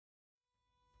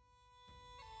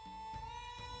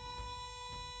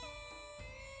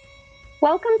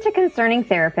Welcome to Concerning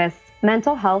Therapists,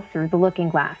 Mental Health Through the Looking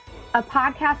Glass, a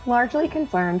podcast largely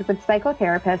concerned with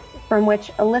psychotherapists from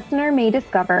which a listener may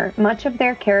discover much of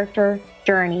their character,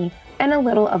 journey, and a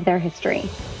little of their history.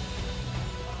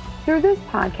 Through this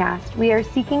podcast, we are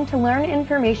seeking to learn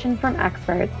information from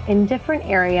experts in different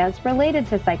areas related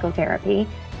to psychotherapy,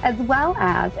 as well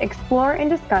as explore and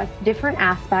discuss different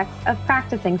aspects of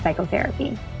practicing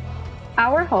psychotherapy.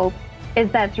 Our hope is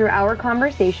that through our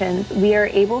conversations, we are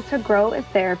able to grow as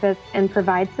therapists and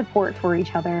provide support for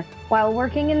each other while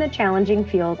working in the challenging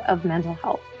field of mental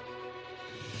health.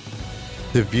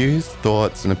 The views,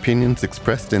 thoughts, and opinions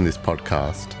expressed in this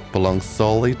podcast belong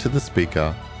solely to the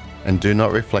speaker and do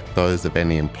not reflect those of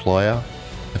any employer,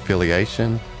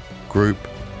 affiliation, group,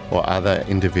 or other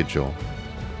individual.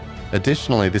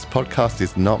 Additionally, this podcast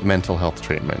is not mental health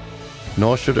treatment,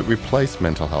 nor should it replace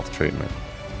mental health treatment.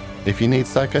 If you need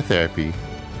psychotherapy,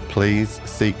 please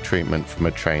seek treatment from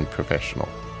a trained professional.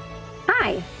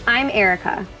 Hi, I'm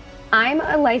Erica. I'm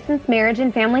a licensed marriage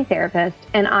and family therapist,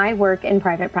 and I work in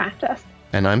private practice.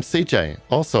 And I'm CJ,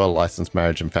 also a licensed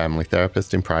marriage and family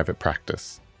therapist in private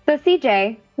practice. So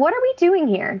CJ, what are we doing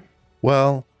here?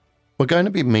 Well, we're going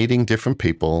to be meeting different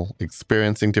people,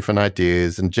 experiencing different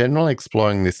ideas, and generally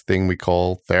exploring this thing we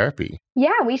call therapy.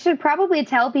 Yeah, we should probably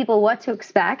tell people what to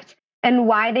expect and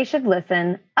why they should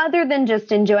listen, other than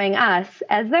just enjoying us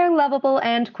as their lovable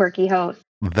and quirky hosts.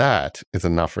 That is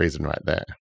enough reason right there.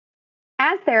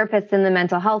 As therapists in the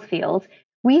mental health field,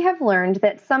 we have learned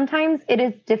that sometimes it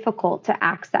is difficult to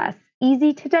access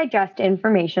easy to digest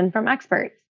information from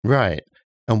experts. Right.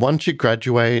 And once you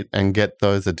graduate and get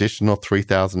those additional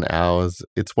 3,000 hours,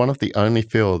 it's one of the only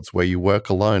fields where you work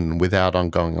alone without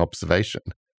ongoing observation,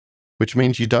 which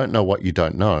means you don't know what you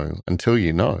don't know until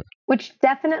you know. Which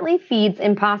definitely feeds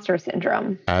imposter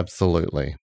syndrome.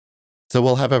 Absolutely. So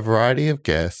we'll have a variety of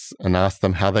guests and ask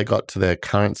them how they got to their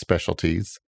current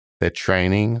specialties, their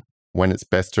training, when it's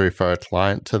best to refer a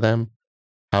client to them,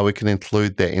 how we can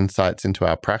include their insights into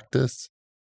our practice,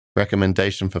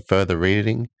 recommendation for further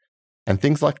reading, and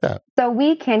things like that. So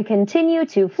we can continue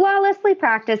to flawlessly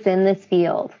practice in this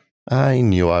field. I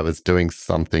knew I was doing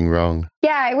something wrong.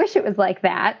 Yeah, I wish it was like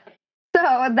that.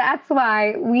 So that's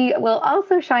why we will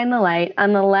also shine the light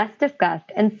on the less discussed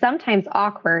and sometimes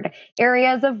awkward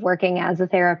areas of working as a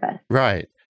therapist. Right.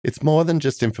 It's more than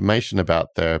just information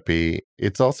about therapy.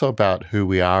 It's also about who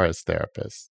we are as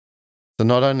therapists. So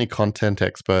not only content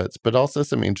experts, but also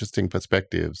some interesting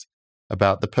perspectives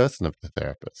about the person of the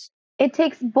therapist. It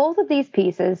takes both of these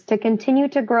pieces to continue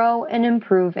to grow and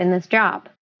improve in this job.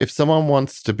 If someone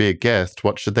wants to be a guest,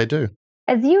 what should they do?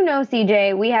 As you know,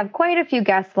 CJ, we have quite a few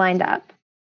guests lined up,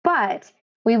 but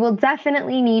we will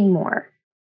definitely need more.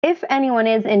 If anyone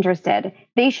is interested,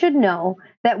 they should know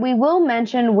that we will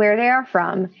mention where they are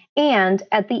from, and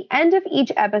at the end of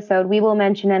each episode, we will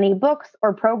mention any books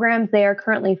or programs they are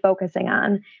currently focusing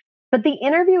on. But the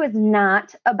interview is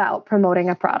not about promoting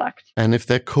a product. And if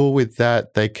they're cool with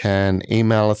that, they can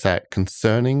email us at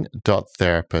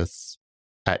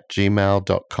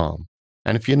concerning.therapists@gmail.com.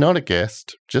 And if you're not a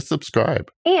guest, just subscribe.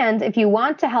 And if you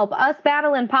want to help us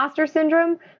battle imposter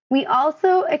syndrome, we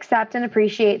also accept and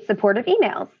appreciate supportive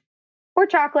emails, or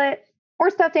chocolate, or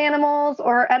stuffed animals,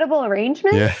 or edible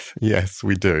arrangements. Yes,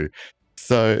 we do.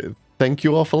 So thank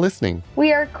you all for listening.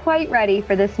 We are quite ready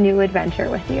for this new adventure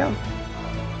with you.